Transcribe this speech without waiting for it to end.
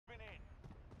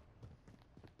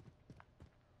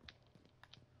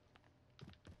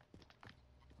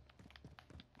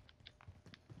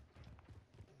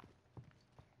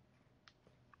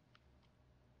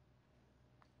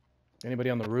Anybody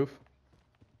on the roof?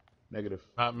 Negative.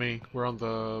 Not me. We're on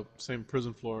the same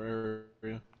prison floor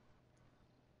area.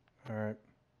 All right.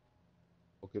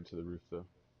 We'll get to the roof though.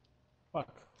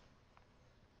 Fuck.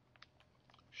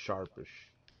 Sharpish.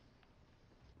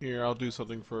 Here, I'll do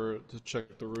something to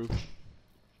check the roof.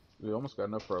 We almost got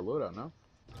enough for our loadout now.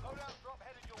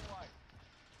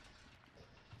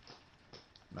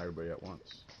 Not everybody at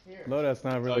once. Loadout's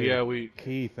not really yeah, a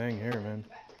key thing here, man.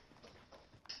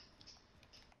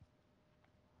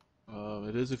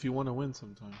 It is if you want to win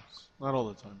sometimes. Not all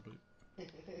the time, but...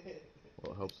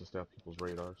 Well, it helps us to have people's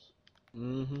radars.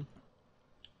 Mm-hmm.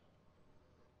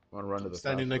 Want to run to the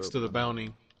Standing next to the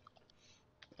bounty.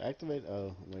 Activate?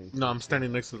 Oh, wait. No, I'm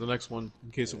standing next to the next one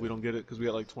in case if we don't get it, because we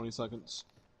got like 20 seconds.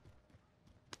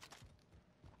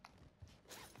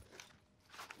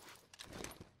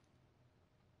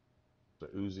 The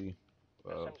Uzi,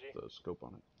 the scope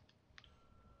on it.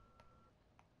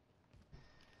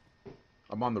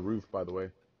 I'm on the roof, by the way.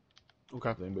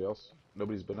 Okay. Is anybody else?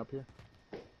 Nobody's been up here?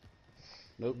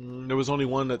 Nope. There was only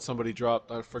one that somebody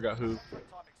dropped. I forgot who.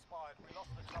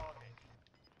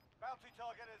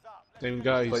 Same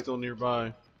guy, he's still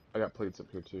nearby. I got plates up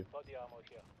here too.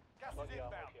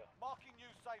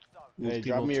 Hey,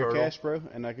 drop me your cash, bro,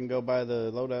 and I can go buy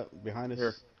the loadout behind us.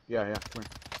 Here. Yeah, come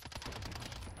here.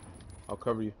 I'll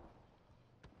cover you.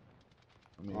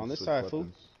 On this side, fool.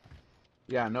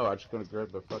 Yeah, I know. I'm just gonna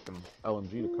grab the fucking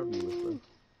LMG to cover you with, bro.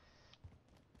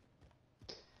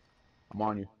 I'm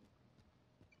on you.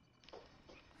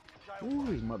 Ooh,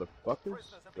 these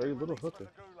motherfuckers. Dirty little hooker.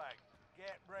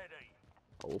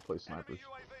 Oh, we'll play snipers.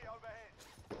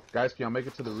 Guys, can y'all make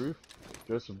it to the roof?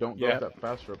 Joseph, don't go up that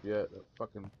fast rope yet. That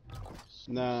fucking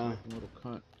nah. Little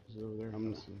cunt is over there.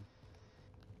 I'm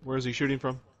Where is he shooting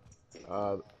from?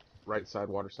 Right side,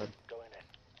 water side.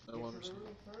 Water side.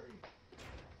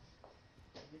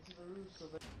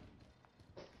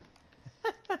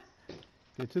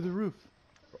 Get to the roof.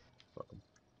 Fuck him.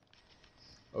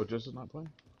 Oh, Joseph's not playing?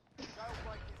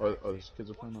 Oh, these kids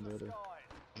are playing on the other.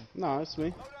 No, it's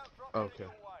me. Oh, okay.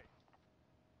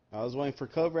 I was waiting for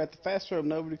cover at the fast rope.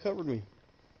 Nobody covered me.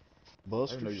 I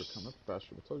didn't know you were coming up the fast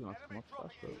rope. I told you not to come up the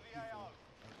fast rope.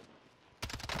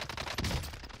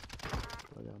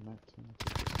 I got a Mac 10.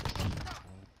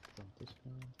 Dump this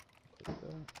gun. Take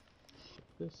that.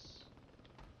 Take this.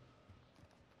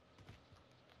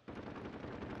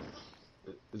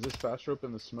 Is this fast rope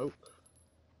in the smoke?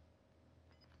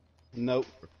 Nope.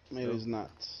 It is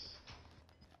not.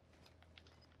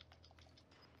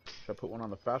 Should I put one on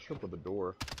the fast rope or the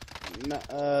door? No,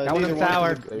 got one in the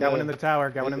tower. Got one in the tower.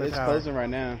 Got one in the tower. It's closing right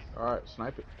now. Alright,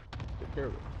 snipe it. Take care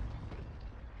of it.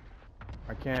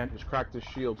 I can't. Just cracked his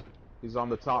shield. He's on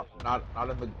the top. Not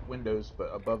in the windows, but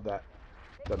above that.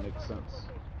 That makes sense.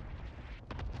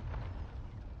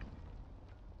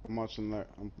 I'm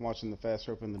watching the fast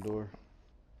rope in the door.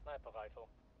 Sniper rifle.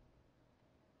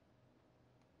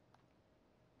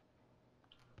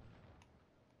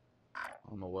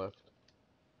 On the left.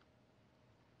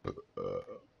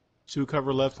 2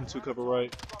 cover left and 2 cover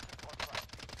right.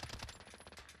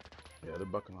 Yeah, they're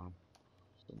bucking on him.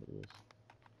 Somebody is.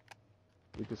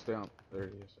 We can stay on. There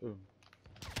he is. Ooh.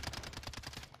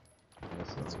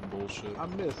 That's some bullshit. I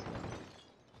missed.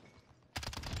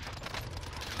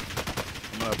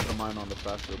 I'm gonna put a mine on the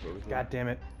fast rope over here. God damn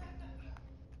it.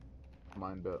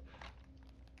 Mined up.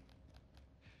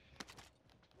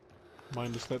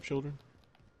 Mind the stepchildren?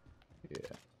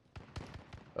 Yeah.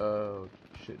 Oh,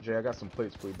 shit. Jay, I got some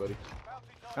plates for you, buddy.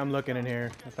 I'm looking in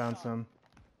here. I found some.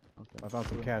 Okay. I found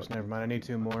some cash. Never mind. I need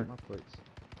 2 more. My plates.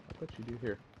 I bet you do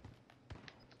here.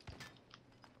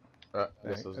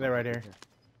 They're right here.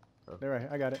 Oh. They're right.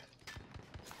 I got it.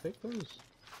 Take those.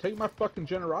 Take my fucking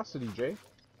generosity, Jay.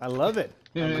 I love it.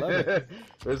 I love it.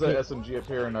 There's an SMG up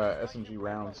here and SMG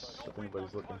rounds if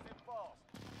anybody's looking.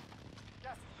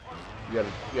 You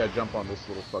gotta jump on this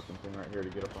little fucking thing right here to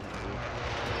get up on that roof.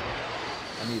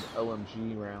 I need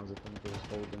LMG rounds if anybody's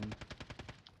holding.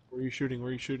 Where are you shooting? Where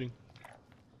are you shooting?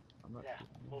 I'm not shooting.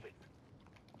 Move it.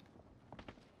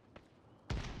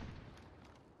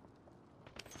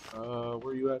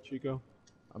 Where are you at, Chico?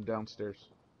 I'm downstairs.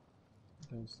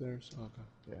 Downstairs? Okay.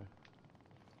 Yeah.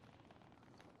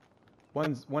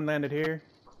 One landed here.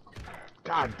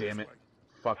 God damn it.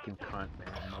 Fucking cunt, man.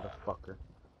 Motherfucker.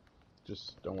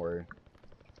 Just don't worry.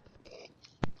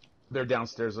 They're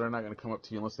downstairs. They're not going to come up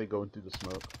to you unless they go in through the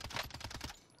smoke.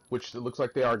 Which it looks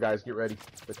like they are, guys. Get ready.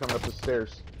 They're coming up the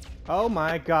stairs. Oh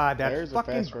my god, that There's a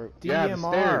fucking fast rope.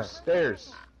 DMR. Yeah, the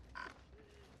stairs.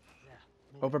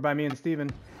 Over by me and Steven.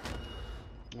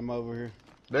 I'm over here.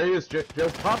 There he is, Joe.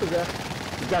 Pop his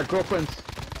ass. He's got girlfriends.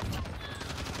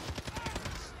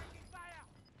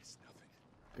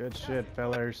 Good shit,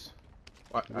 fellers.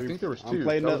 I think there was I'm two. That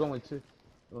playing was up. only two.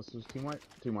 This was team wipe?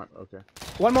 Team wipe, okay.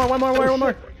 One more, one more, one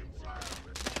more.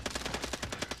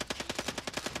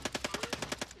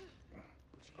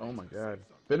 Oh my god.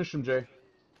 Finish him, Jay.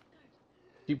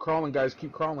 Keep crawling, guys.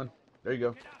 Keep crawling. There you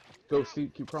go. Go, Steve.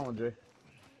 Keep crawling, Jay.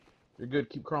 You're good.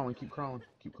 Keep crawling. Keep crawling.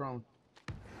 Keep crawling.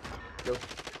 Go.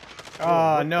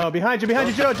 Oh, no. Behind you,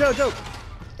 Joe, Joe, Joe.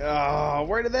 Oh,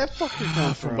 where did that fucking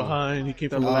come From from? behind, he came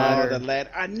The from Oh, ladder. the ladder.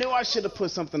 I knew I should have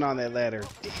put something on that ladder.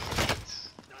 Damn it.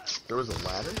 There was a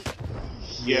ladder?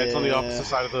 Yeah, it's on the opposite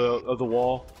side of the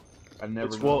wall. I never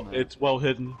It's known that. it's well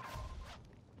hidden.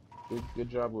 Good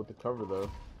job with the cover, though,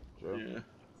 Joe. Yeah.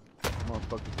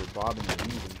 Motherfuckers are bobbing and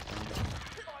weaving.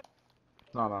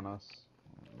 It's not on us.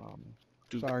 Not on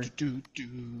me. Sorry.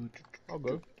 I'll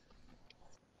go.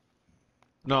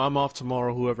 No, I'm off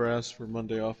tomorrow. Whoever asked for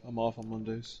Monday off, I'm off on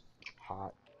Mondays.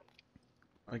 Hot.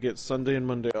 I get Sunday and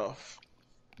Monday off.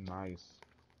 Nice.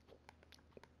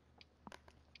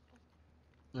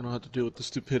 I don't have to deal with the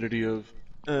stupidity of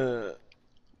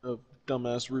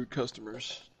dumbass rude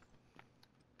customers.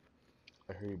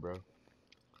 I hear you, bro.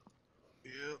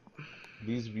 Yep.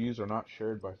 These views are not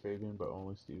shared by Fabian, but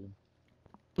only Steven.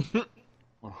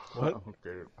 What?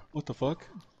 Okay. What the fuck?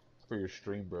 It's for your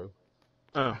stream, bro.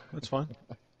 Oh, that's fine.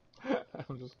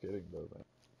 I'm just kidding, though, man.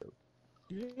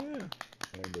 Yeah.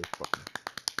 And there's fucking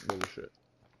little shit.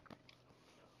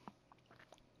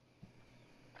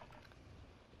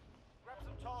 Grab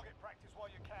some target practice while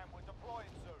you can. We're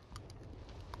deploying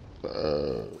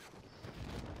soon.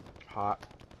 Hot.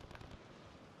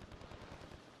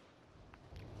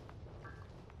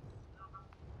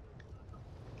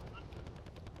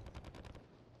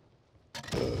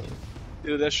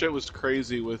 Dude, that shit was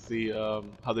crazy with the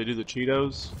how they do the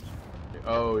Cheetos.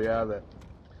 Oh, yeah, that.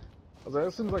 I was like,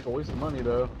 that seems like a waste of money,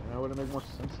 though. That wouldn't make much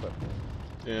sense, though.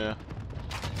 Yeah.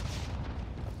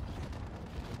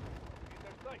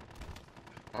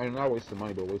 I mean, not a waste of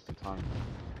money, but a waste of time.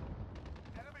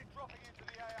 Enemy dropping into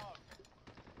the AO.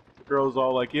 The girl's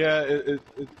all like, yeah, it's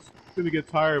gonna get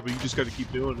tired, but you just gotta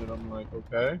keep doing it. I'm like,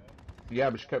 okay. Yeah,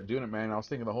 but she kept doing it, man. I was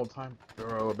thinking the whole time,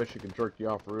 girl, I bet she can jerk you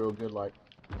off real good, like,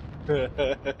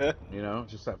 you know,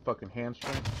 just that fucking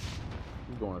hamstring.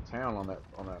 She's going to town on that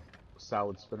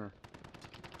salad spinner.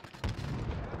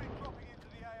 Enemy dropping into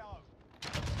the AO.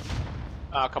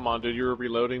 Ah, come on, dude, you were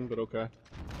reloading, but okay.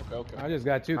 Okay. I just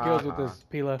got 2 kills with this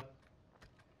Pila.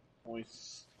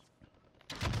 Nice.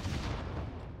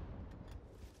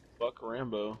 Fuck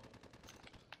Rambo.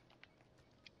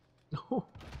 You're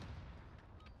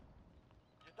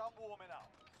done warming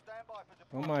up. Stand by for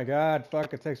Oh deployment. my god,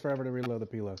 fuck, it takes forever to reload the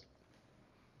Pila.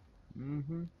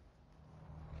 Mm-hmm.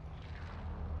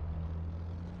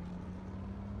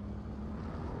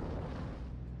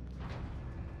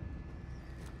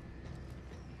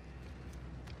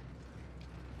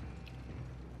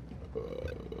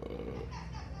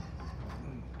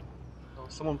 Oh,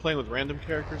 someone playing with random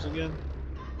characters again?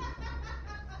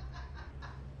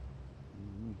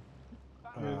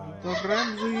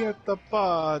 Ramsey at the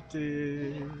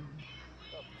party.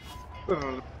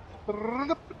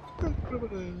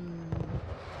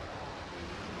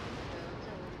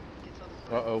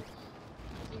 Uh-oh.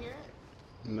 Did you hear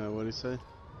it? No, what'd he say?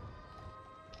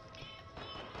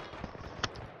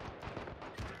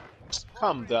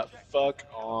 Come the fuck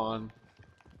on.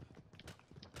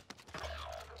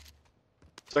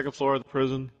 Second floor of the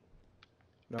prison.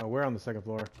 No, we're on the 2nd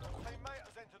floor. Teammate has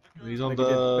entered the He's I on think you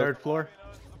did the 3rd floor.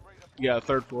 yeah,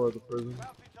 third floor of the prison.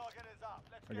 bounty target is up.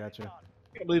 Let's I get it gotcha. done.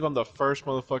 I can't believe I'm the first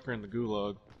motherfucker in the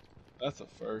gulag. That's a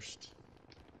first.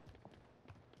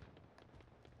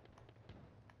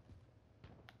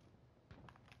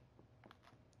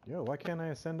 Yo, why can't I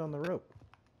ascend on the rope?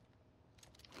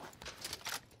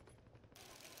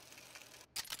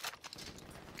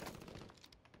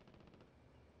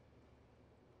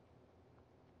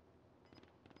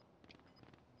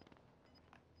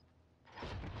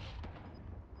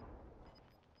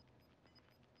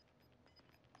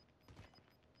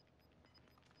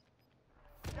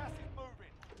 Gas is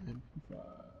moving.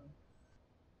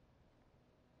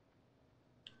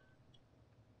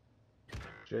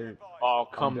 Jay, Oh,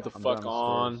 come the I'm fuck down the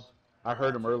on. stairs. I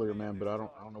heard him earlier, man, but I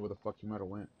don't know where the fuck he might have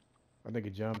went. I think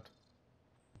he jumped.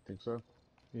 Think so?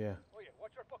 Yeah, Oh yeah,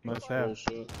 watch your fucking must fire. have.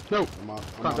 Bullshit. No! I'm on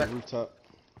the Contact. rooftop.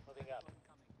 Moving up.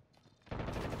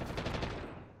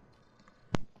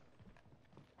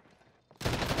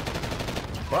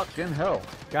 Fucking hell.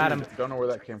 Got him. Don't know where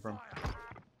that came from.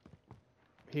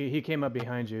 He came up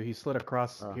behind you. He slid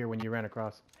across Oh. here when you ran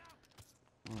across.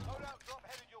 Loadout drop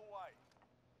headed your way.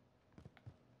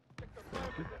 Check the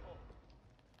fire vehicle.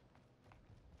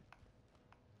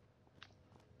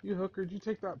 You hooker, did you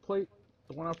take that plate?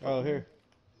 The one up. Oh, here.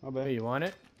 My Hey, bad. you want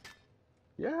it?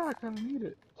 Yeah, I kind of need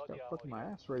it. Just got fucking my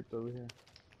ass raped over here.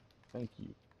 Thank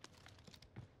you.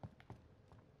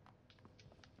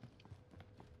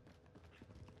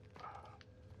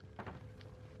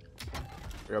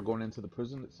 Are y'all going into the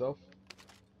prison itself?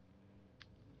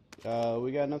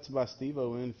 We got enough to buy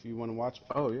Steve-O in if you want to watch.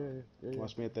 Oh, yeah, yeah.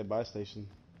 Watch me at that buy station.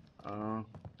 The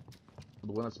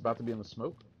one that's about to be in the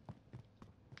smoke?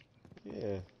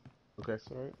 Yeah, Okay. that's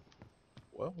alright.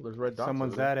 Well, there's red dots.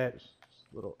 Someone's over there. at it. Just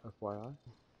little FYI.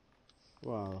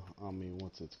 Well, I mean,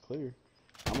 once it's clear,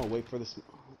 I'm gonna wait for this.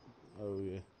 Oh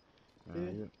yeah.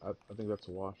 Yeah. I think that's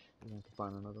a wash. We're gonna have to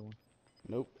find another one.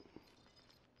 Nope.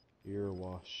 Ear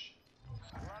wash.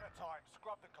 We're out of time.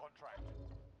 Scrub the contract.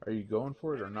 Are you going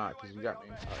for it or not? Because you got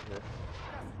me out here. Gas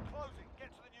is closing. Get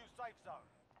to the new safe zone.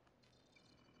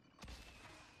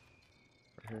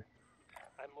 Right here.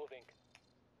 I'm moving.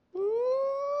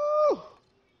 Ooh!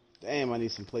 Damn, I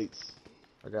need some plates.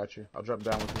 I got you. I'll drop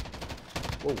down with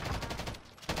you. Whoa.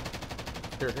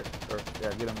 Here. Or, yeah,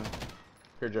 get him in.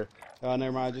 Here, Joe. Oh,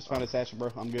 never mind. I just found a satchel,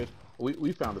 bro. I'm good.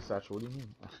 We found a satchel. What do you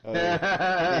mean? Oh,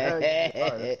 yeah.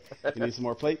 Alright. You need some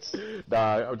more plates?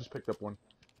 Nah, I just picked up one.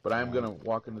 But I am gonna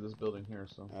walk into this building here,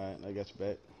 so. Alright, I got your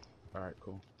back. Alright,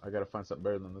 cool. I gotta find something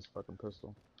better than this fucking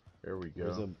pistol. There we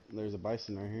go. There's a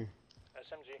bison right here.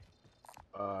 SMG.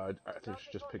 I think I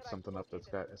should just pick something up that's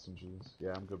got SMGs.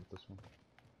 Yeah, I'm good with this one.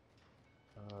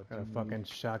 Got a fucking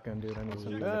shotgun, dude. I need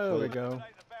some. you There we gonna go. Eliminate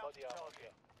the bounty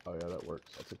target. Oh yeah, that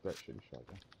works. I'll take that shitty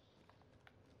shotgun.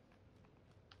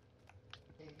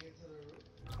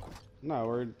 No,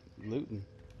 we're looting.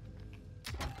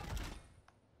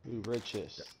 Ooh, red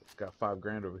chest. Got $5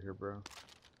 grand over here, bro.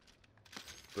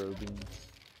 Bro beans.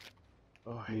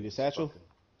 Oh, I Need hate a this satchel? fucking-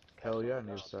 Hell yeah, I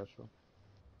need a satchel.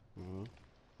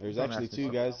 There's Don't actually ask me two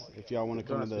something. guys if y'all want to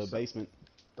come Don't to ask the me basement.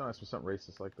 Don't ask me something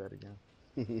racist like that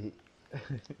again.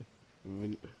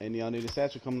 And y'all need a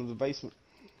satchel, come to the basement.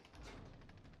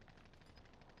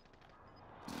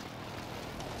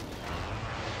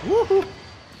 Woohoo!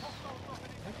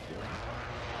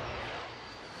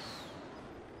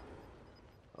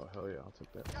 Oh hell yeah, I'll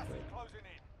take that. Gas is closing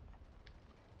in.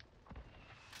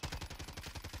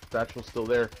 Satchel's still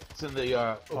there. It's in the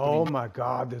Oh opening. my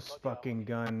god, this fucking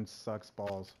gun sucks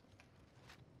balls.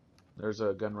 There's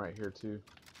a gun right here too.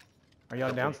 Are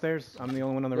y'all downstairs? I'm the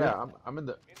only one on the Yeah, roof. I'm in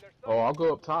the. Oh, I'll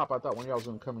go up top. I thought one of y'all was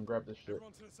gonna come and grab this shit.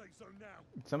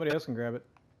 Somebody else can grab it.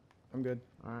 I'm good.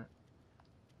 All right.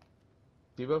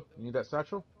 Devo, you need that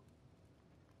satchel?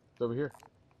 It's over here.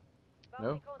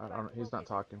 No, I don't. He's not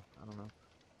talking. I don't know.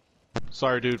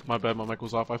 Sorry, dude. My bad. My mic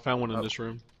was off. I found one in Oh. this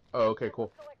room. Oh, okay,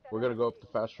 cool. We're gonna go up the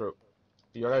fast rope.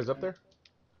 You guys up there?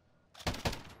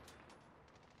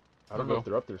 I don't know if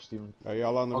they're up there, Steven. Are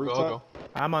y'all on the I'll go. rooftop? I'll go.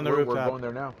 I'm on the We're rooftop. going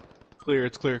there now. Clear.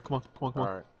 It's clear. Come on. Come on. Come All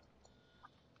on. right.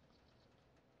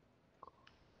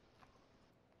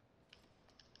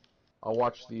 I'll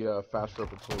watch the fast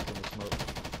rope until it's in the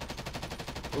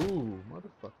smoke. Ooh,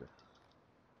 motherfucker.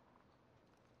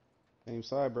 Same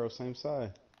side, bro. Same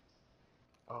side.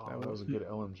 Oh, that was a good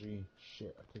LMG.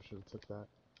 Shit, I should have took that.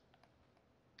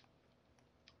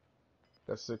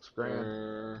 That's $6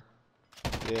 grand.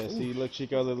 Yeah, see, look,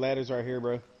 Chico, the ladder's right here,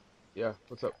 bro. Yeah,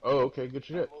 what's up? Oh, okay, good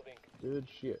shit. Moving. Good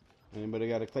shit. Anybody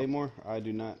got a claymore? I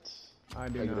do not. I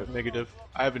do Negative. not. Negative.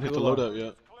 I haven't hit the Gulag. loadout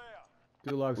yet.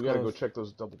 Clear. Gulag's We gotta go closed. check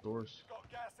those double doors. Got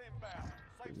gas inbound.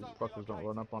 Safe These zone fuckers don't relocated.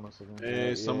 run up on us again. Hey,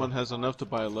 yeah. someone has enough to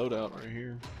buy a loadout right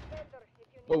here.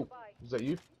 Oh, is that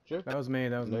you, Jeff? That was me.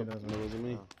 That was me. Nope, That was that me. wasn't me.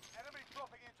 Enemy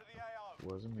dropping into the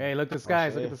AO. Wasn't me. Hey, look at the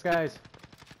skies. Look yeah. at the skies.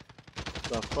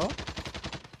 The fuck?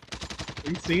 Are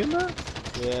you seeing that?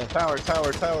 Yeah. Tower.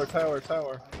 Tower. Tower. Tower.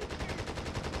 Tower.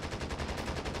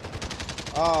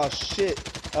 Oh, shit.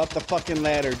 Up the fucking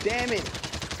ladder. Damn it.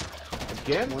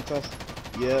 Again? Once I...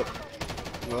 Yep.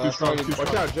 Well, Too I strong, started- too Watch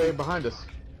strong. out, Jay, behind us.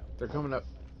 They're coming up.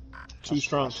 Too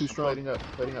strong. Too strong. Plating up,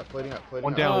 plating up, plating up, plating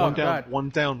One up. down. Oh, One down. God. One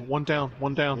down. One down.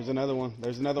 One down. There's another one.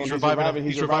 There's another one. He's reviving him.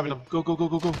 He's He's reviving him. Go. Go. Go.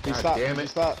 Go. Go. He God stopped. damn He it.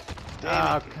 stopped.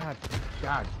 Oh God.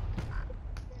 God.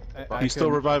 I He's still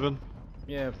couldn't- reviving.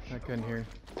 Yeah, I couldn't hear.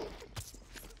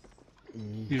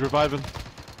 He's reviving.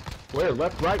 Where?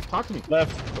 Left, right? Talk to me.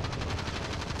 Left.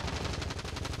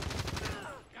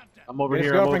 I'm over Get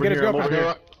his here. I'm over girlfriend, get his here. I'm over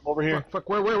girlfriend. here. I'm over here. Fuck,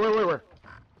 where?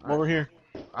 I'm over here.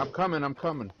 I'm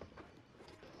coming.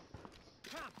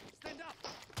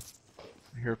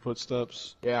 I hear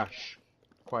footsteps. Yeah, shh.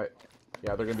 Quiet.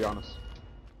 Yeah, they're gonna be on us.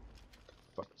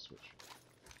 Fucking switch.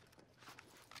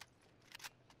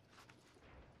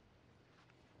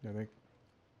 Yeah, they...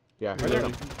 Yeah, Right heard there.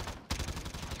 them.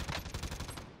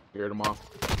 Scared them off.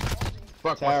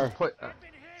 Fuck, Tower. watch this play.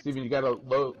 Steven, you gotta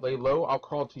lay low. I'll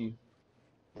crawl to you.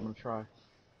 I'm gonna try.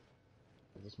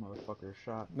 This motherfucker is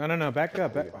shot. No, back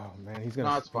up. Oh man, he's gonna.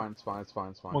 No, it's fine. It's fine. It's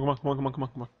fine. It's fine. Come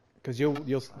on. Cause you'll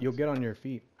get on your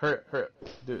feet. Hurry,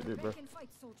 do it, bro.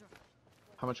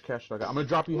 How much cash do I got? I'm gonna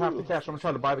drop you half the cash. I'm gonna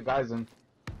try to buy the guys in.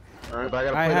 Alright,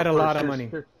 but I had a lot of money.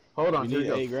 Here. Hold on. You need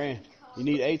here 8 grand. You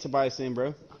need 8 to buy us in,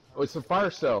 bro. Oh, it's a fire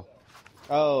cell.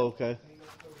 Oh, okay.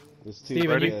 It's 2. Steven,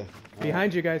 Ready? you,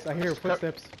 behind you guys. I hear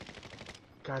footsteps.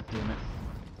 God damn it.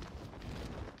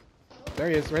 There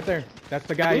he is, right there. That's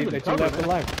the guy Steven, that you cover, left man.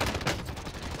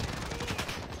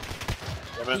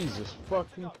 alive. Jesus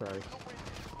fucking Christ.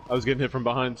 I was getting hit from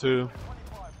behind too.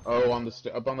 Oh, on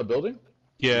the up on the building?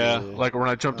 Yeah, Yeah. like when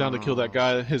I jumped down to kill that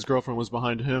guy, his girlfriend was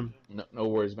behind him. No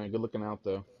worries, man. Good looking out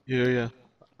though. Yeah.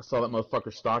 I saw that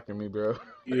motherfucker stalking me, bro.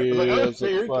 Yeah, like, oh, I was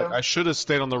like, here he fuck. comes. I should have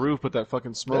stayed on the roof, but that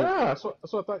fucking smoke. Yeah, that's what I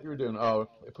thought you were doing. Oh,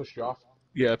 it pushed you off.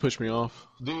 Yeah, it pushed me off.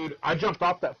 Dude, I jumped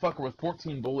off that fucker with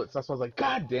 14 bullets. That's why I was like,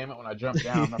 God damn it, when I jumped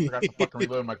down. I forgot to fucking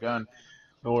reload my gun.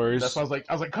 No worries. That's why I was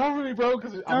like, cover me, bro,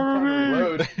 because I'm Cover trying to me.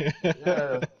 reload.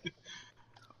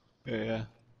 Yeah. Yeah.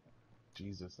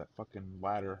 Jesus, that fucking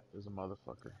ladder is a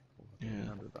motherfucker. I Yeah.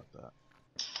 remember about that.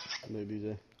 Maybe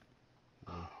the.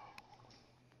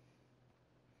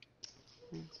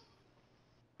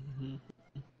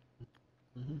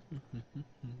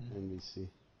 NBC.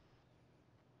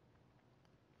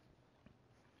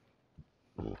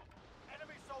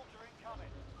 Enemy soldier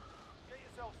incoming. Get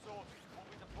yourself sorted. We'll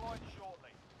be deployed shortly.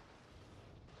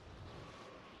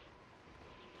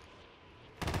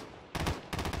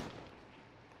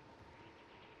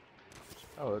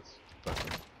 Oh, it's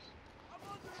fucking...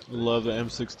 Love the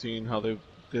M16, how they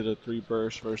did a 3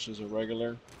 burst versus a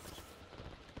regular.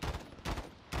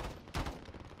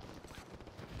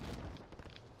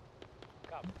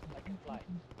 Come, I can fly.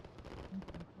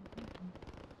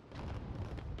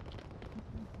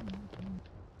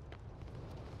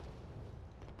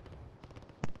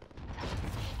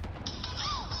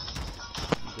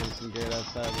 Getting some gear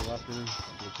outside the locker room.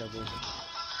 Recover.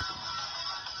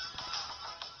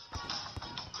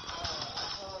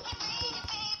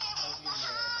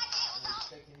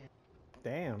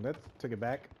 Damn, that took it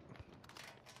back.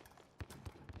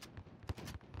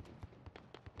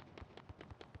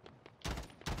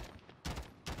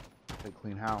 They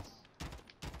clean house.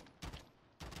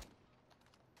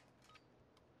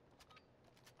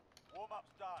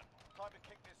 Warm-up's done. Time to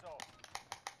kick this off.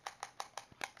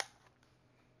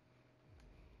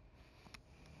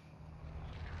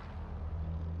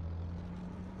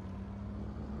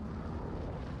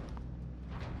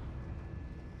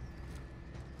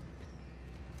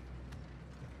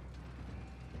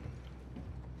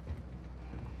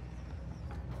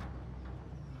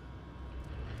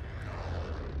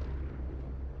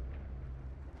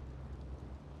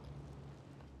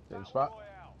 Same spot. Boy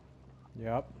out.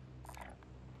 Yep.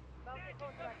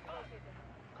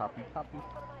 Copy.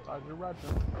 Roger.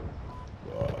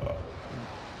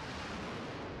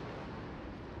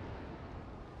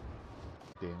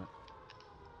 Damn it.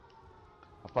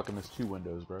 I fucking missed 2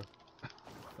 windows, bro. The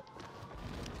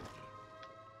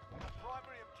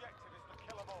primary objective is to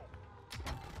kill them all.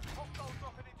 Hostiles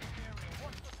dropping into the area.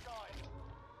 Watch the skies.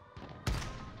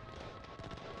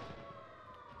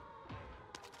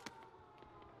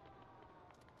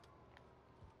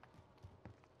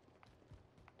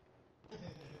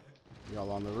 Y'all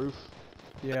on the roof?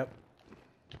 Yep.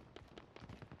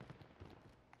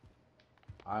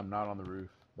 I'm not on the roof,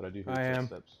 but I do hear I am.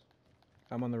 footsteps.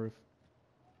 I'm on the roof.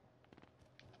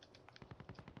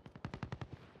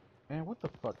 Man, what the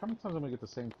fuck? How many times am I gonna get the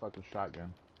same fucking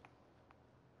shotgun?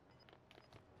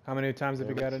 How many times have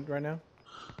you Yeah, got it right now?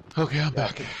 Okay, I'm Yeah,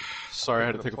 back. Sorry, I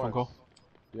had to Picked take it a up phone twice. call.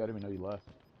 Yeah, I didn't even know you left.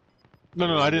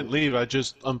 No, I didn't leave. I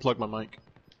just unplugged my mic.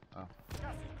 Gas is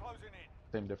closing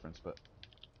in. Same difference, but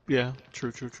Yeah,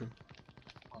 true.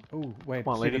 Ooh, wait.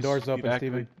 Come on, See, the ladies. door's Need open, to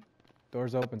Steven. activate.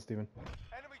 Door's open, Steven.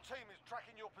 Enemy team is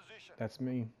tracking your position. That's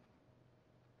me.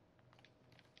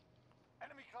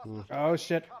 Enemy cluster Oh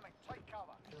shit. coming. Take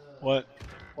cover.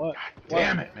 What?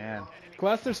 damn it, man.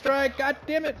 Cluster strike! God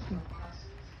damn it! Bounty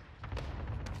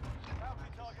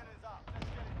target is up. Let's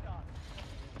get it done.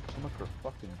 So much for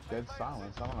fucking dead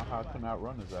silence. I don't know how I couldn't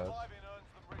outrun his ass. Surviving earns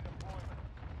them redeployment.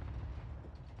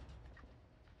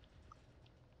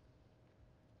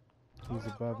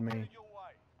 He's above me. Headed your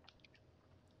way.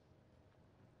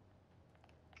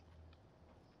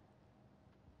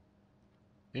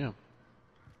 Yeah.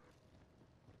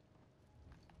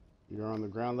 You're on the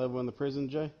ground level in the prison,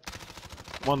 Jay?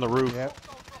 I'm on the roof. Yep.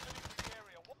 Hostiles dropping into the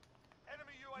area.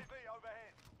 Enemy UAV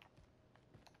overhead.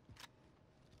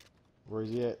 Where's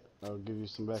he at? I'll give you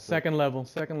some backup. Second level.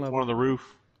 I'm on the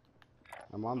roof.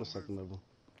 I'm on the second level.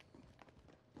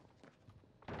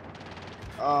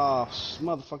 Oh,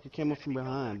 motherfucker came up from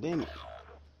behind. Damn it.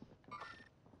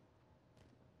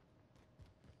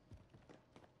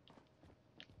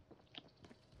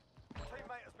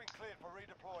 Teammate has been cleared for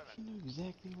redeployment. He knew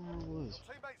exactly where I was.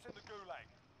 Teammates in the gulag.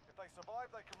 If they survive,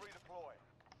 they can redeploy.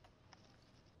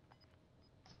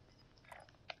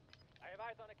 I have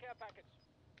eyes on a care package.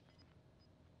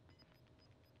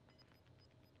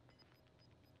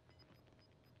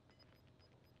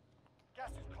 Gas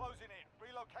is closing in.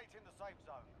 Relocating the safe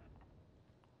zone.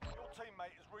 Your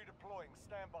teammate is redeploying.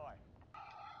 Stand by.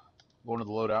 Going to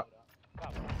the loadout.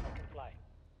 Copy. I can fly.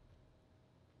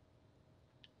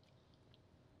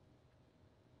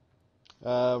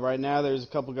 Right now there's a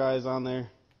couple guys on there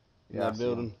in Yeah, I that see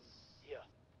building. Here,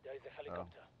 there is a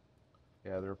helicopter.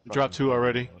 Yeah, they're. Dropped two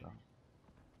already.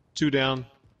 2 down.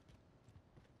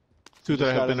 2 that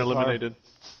Just got have been in the car. eliminated.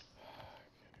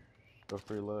 Go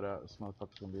for your loadout. This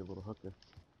motherfucker's gonna be a little hooker.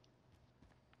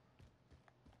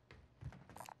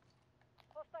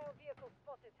 Hostile vehicle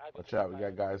spotted. Watch out, we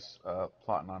got guys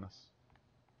plotting on us.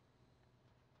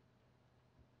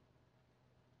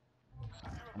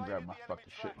 I'm grabbing my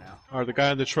fucking shit now. Alright, the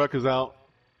guy in the truck is out.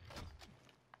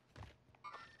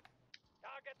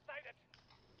 Target sighted.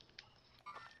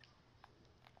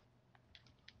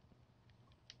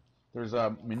 There's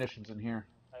munitions in here.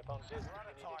 I found this.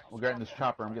 We're getting this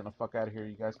chopper. I'm getting the fuck out of here.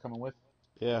 You guys coming with?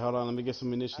 Yeah, hold on, let me get some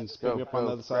munitions. Pick Go, me up on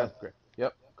the other side. grab.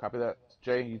 Yep, copy that.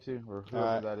 Jay, you too, or whoever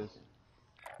Alright. that is.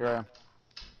 Here I am.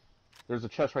 There's a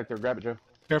chest right there. Grab it, Joe.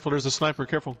 Careful, there's a sniper.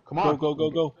 Careful. Come on.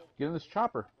 Go. Get in this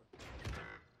chopper.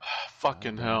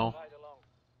 Fucking hell. Right along.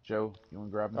 Joe, you want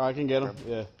to grab me? Oh, I can get him.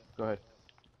 Yeah. Go ahead.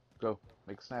 Go.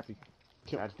 Make it snappy.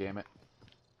 Come- God damn it.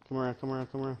 Come around.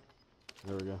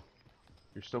 There we go.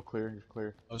 You're still clear. You're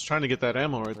clear. I was trying to get that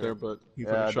ammo right there, but he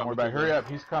fucking Yeah, shot don't worry me about it. through Hurry the- up.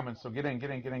 He's coming. So get in.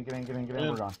 Yeah.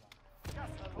 We're gone.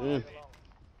 Yeah.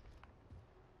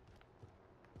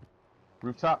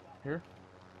 Rooftop. Here.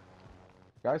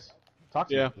 Guys, talk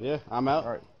to Yeah. me. Yeah, I'm out.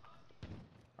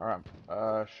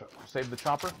 Alright. Save the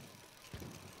chopper.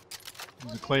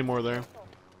 There's a claymore there.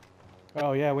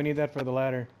 Oh yeah, we need that for the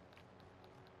ladder.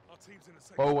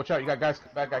 Oh, watch out. You got guys.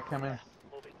 Bad guy coming.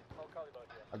 Moving. All caliber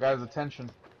here. I got his attention.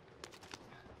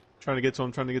 Trying to get to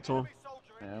him.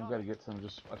 Yeah, I've got to get some.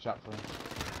 Just watch out for him.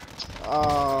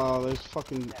 Oh, there's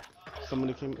fucking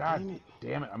somebody came. God Damn it.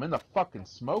 damn it. I'm in the fucking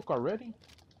smoke already.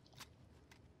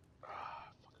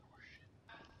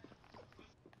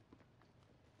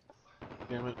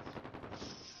 Damn it.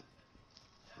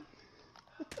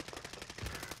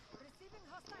 Receiving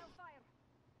hostile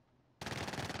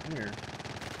fire. Here.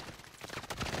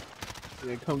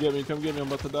 Yeah, come get me. I'm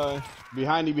about to die.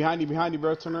 Behind you,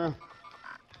 bro. Turn around.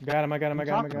 Got him. I got him.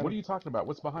 What are you talking about?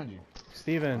 What's behind you?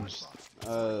 Steven.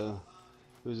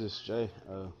 Who's this? Jay?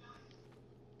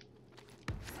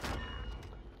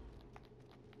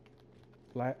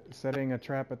 Setting a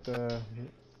trap at the.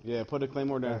 Yeah, put a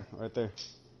claymore down right there.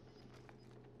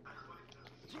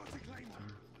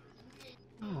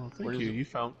 Oh, thank you.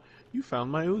 You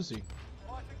found my Uzi.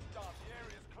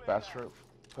 Fast rope.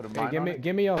 Put a Hey, mine on it.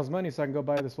 give me y'all's money so I can go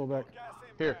buy this full back.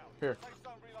 Here. I'd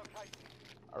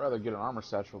rather get an armor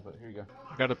satchel, but here you go.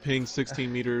 I got a ping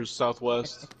 16 meters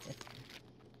southwest.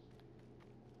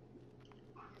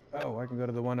 Oh, I can go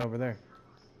to the one over there.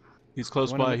 He's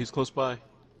close One by. of the- He's close by.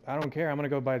 I don't care. I'm gonna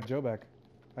go buy Joe back.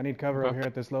 I need cover Okay. over here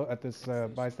at this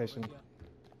buy station.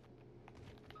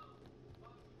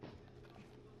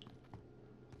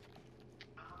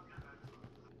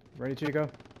 Ready, Chico?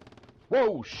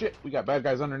 Whoa, shit. We got bad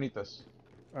guys underneath us.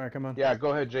 All right, come on. Yeah,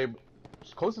 go ahead, Jay.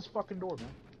 Just close this fucking door, man.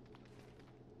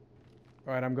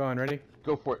 All right, I'm going. Ready?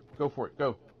 Go for it.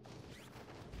 Go.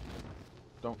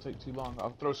 Don't take too long.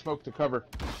 I'll throw smoke to cover.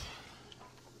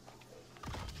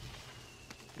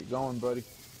 Keep going, buddy.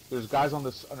 There's guys on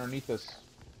this underneath us.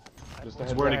 Just He's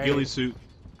ahead. wearing a Hey. ghillie suit.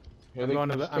 Here I'm they going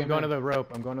to just the. I'm came going to in. the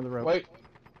rope. I'm going to the rope. Wait,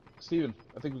 Steven,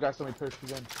 I think we got somebody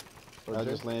parachuted in. Or I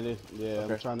Jay? just landed. Yeah,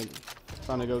 I'm Okay.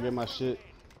 trying to go get my shit.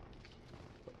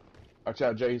 Watch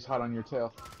out, Jay. He's hot on your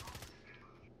tail.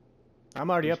 I'm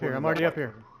already Which up here. one I'm is already that up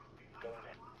here.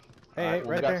 Hey, Alright, hey, well,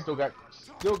 right we there.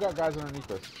 Still got guys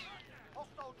underneath us.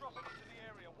 Hostile dropping into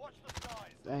the area. Watch the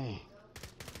skies. Dang.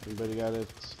 Anybody got a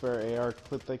spare AR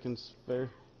clip they can spare?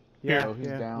 Yeah, Oh, he's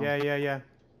yeah, down. yeah.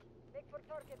 Make for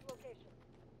target location.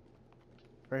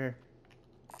 Right here.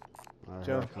 Alright,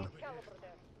 Joe. okay. Caliber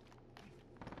there.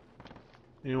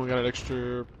 Anyone got an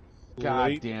extra God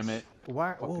plate? damn it.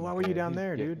 Why? Fucking Why were you guy. down He's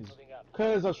there, getting- dude? he's-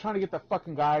 Cause I was trying to get that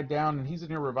fucking guy down, and he's in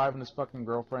here reviving his fucking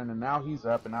girlfriend, and now he's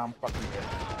up, and now I'm fucking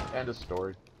dead. End of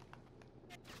story.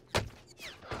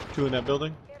 2 in that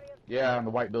building. Area's Yeah, on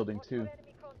the white building too. Enemy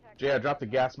contact. Jay, I dropped a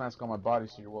gas mask on my body,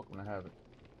 so you're welcome to have it.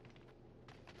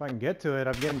 If I can get to it,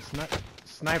 I'm getting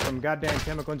sniped from goddamn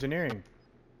chemical engineering.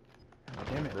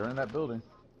 Damn it. They're in that building.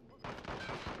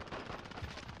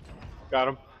 Got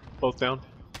him. Both down.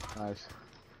 Nice.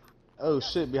 Oh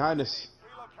shit, behind us.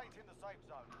 Relocating the safe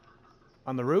zone.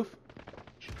 On the roof?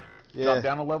 Yeah. Drop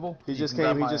down a level. He You just can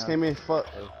grab came. He my, just came in. Fuck.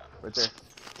 Right there.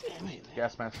 Damn it.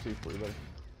 Gas mask too for you, buddy.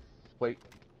 Wait.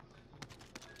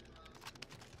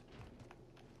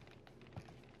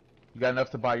 You got enough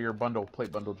to buy your bundle,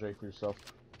 plate bundle, Jay, for yourself.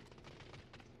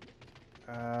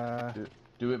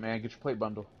 Do it, man. Get your plate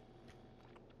bundle.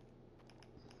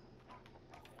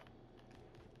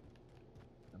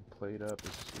 And plate up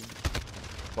is sweet.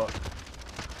 Fuck.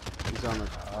 He's on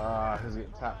the. He's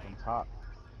getting tapped from top.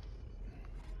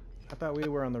 I thought we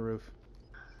were on the roof.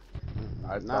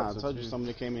 I Nah, thought I so told you too.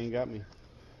 somebody came in and got me.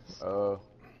 Oh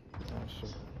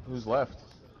shit. Who's left?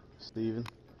 Steven.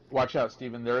 Watch out,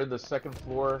 Steven. They're in the second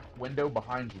floor window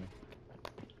behind you.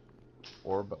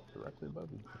 Or directly above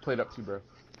you. Plate up too, bro.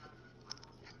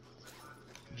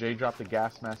 Jay dropped a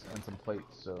gas mask and some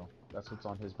plates, so that's what's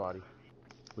on his body.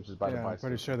 Which is by the Yeah, I'm bicycle.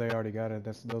 pretty sure they already got it.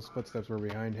 Those footsteps were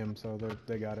behind him, so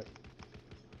they got it.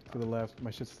 To the left. My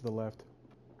shit's to the left.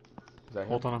 Is that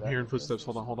Hold him? on, I'm That- hearing footsteps.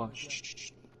 Hold on, hold on. Shh, shh,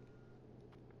 shh.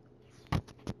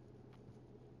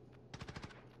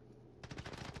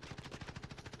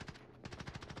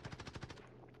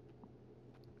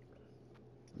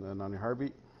 Nothing on your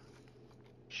heartbeat.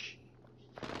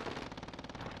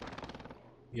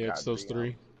 Yeah, it's God those damn.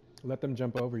 three. Let them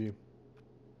jump over you.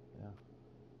 Yeah.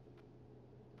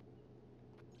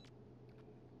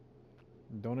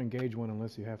 Don't engage one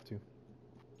unless you have to.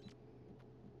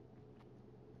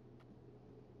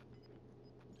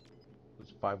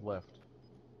 There's 5 left.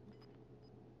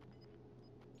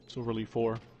 So really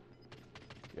 4.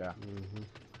 Yeah. Mm-hmm.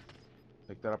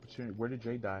 Take that opportunity. Where did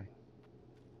Jay die?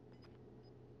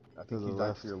 I think To he the died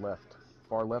left. to your left.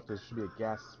 Far left, there should be a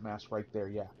gas mask right there,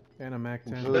 yeah. And a Mac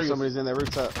 10. There Ooh, you somebody's in that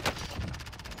rooftop.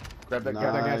 Grab that Nice.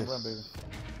 gas mask, baby.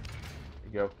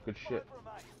 There you go. Good shit.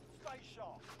 Remain. Stay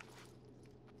sharp.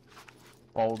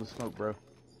 Follow the smoke, bro.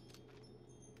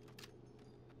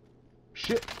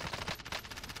 Shit!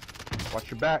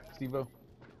 Watch your back, Steve-O.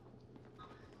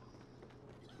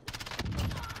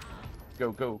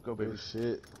 Go, go, go, baby. Oh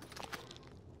shit.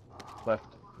 Left.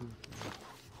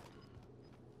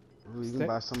 Ooh, you Stay- can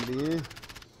buy somebody in.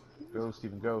 Go,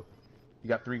 Steven, go. You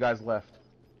got 3 guys left.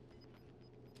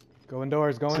 Go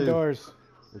indoors, go 2. indoors.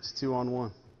 It's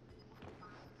 2-on-1.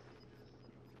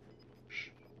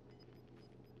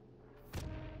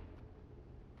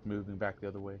 Moving back the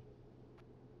other way.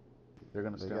 They're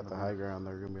gonna They stay on got the the high roof. ground.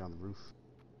 They're gonna be on the roof.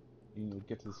 You need to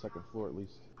get to the second floor at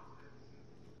least.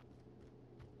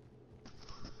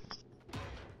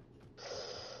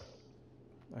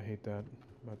 I hate that.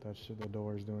 About that shit, the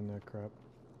doors doing that crap.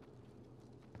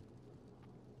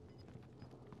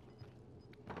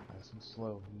 Nice and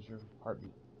slow. Use your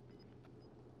heartbeat.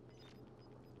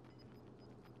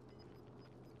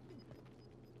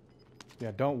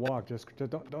 Yeah, don't walk. Just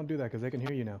don't do that because they can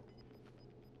hear you now.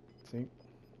 See? You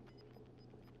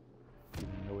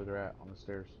know where they're at on the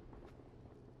stairs.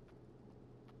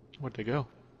 Where'd they go?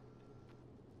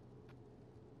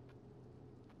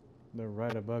 They're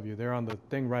right above you. They're on the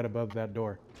thing right above that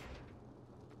door.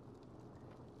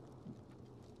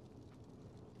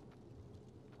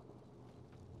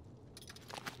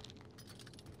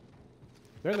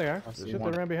 There they are. see Shit,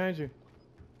 one. they're right behind you.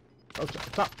 Oh,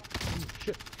 top. Oh,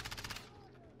 shit.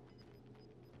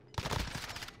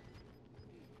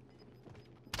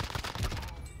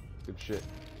 Good shit.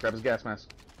 Grab his gas mask.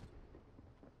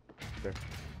 There.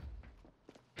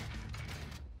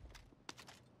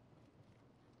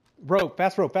 Rope,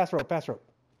 fast rope, fast rope, fast rope.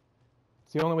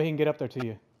 It's the only way he can get up there to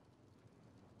you.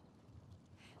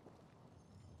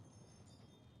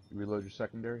 You reload your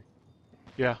secondary?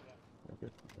 Yeah. Okay.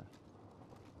 Okay.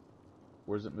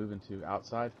 Where's it moving to?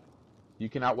 Outside? You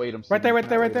can outweight him. Right there, right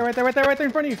there, right there, right there, right there, right there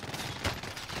in front of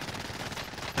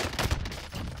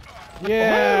you.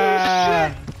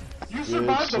 Yeah. You Good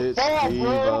survived the shit, fall, bro!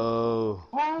 Steve-O.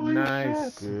 Holy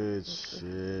Nice. shit! Good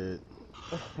shit.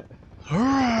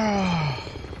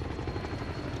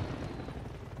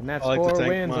 And that's I'd like 4 to thank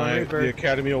wins on the Reaper.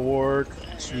 Academy Award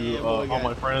to Yeah, boy, all guy.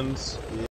 my friends.